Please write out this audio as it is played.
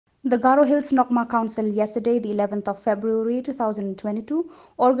The Garo Hills Nokma Council yesterday, the 11th of February 2022,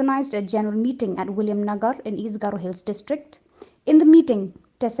 organized a general meeting at William Nagar in East Garo Hills district. In the meeting,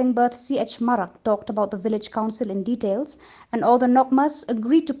 Tessengbirth C.H. Marak talked about the village council in details, and all the Nokmas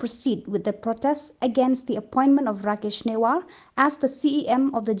agreed to proceed with the protests against the appointment of Rakesh Newar as the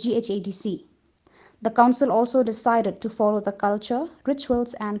CEM of the GHADC. The council also decided to follow the culture,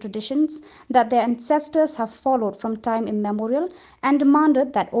 rituals and traditions that their ancestors have followed from time immemorial and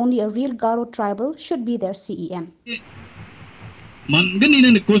demanded that only a real Garo Tribal should be their CEM.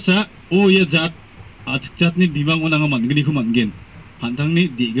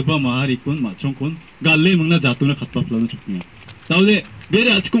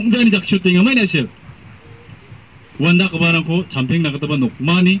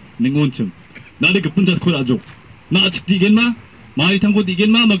 Nari kepencet kod ajo, na acik digen ma, mari tangkot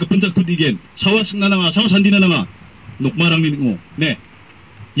digen ma kepencet kod digen, sawas nanga, sawas handi nanga, nuk marang ningo, ne,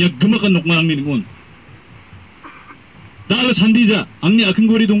 ya gemakan nuk marang ningon. Dalos handi ja, angni akan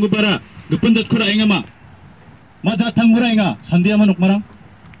gori tunggu para, kepencet kod ainga ma jatang kod ainga, sandi ama nuk marang,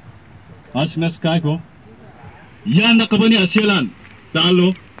 asmes kai ko, ya nakabani asialan,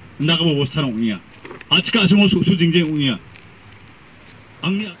 dalo nakabo bostarong unia, acika asungo susu jingjeng unia,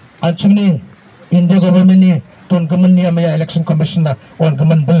 angni. Actually, India government ton government ni amaya election commission na on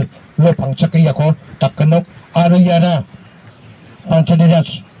government bill lo pangchaki yako takanok aruyana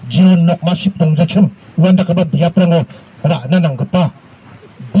panchadiras jiun nok masip tong jachum wanda kaba biaprango ra na nang kapa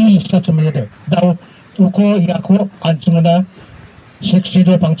bill sa chumede daw uko yako anchungana 60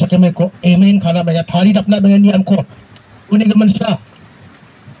 do pangchaki me ko amen khana maya thari dapna me ni amko uni government sa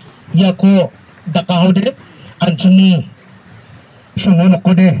yako dakahode anchuni sungo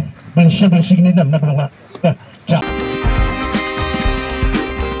nokode bersih-bersih ini nam nak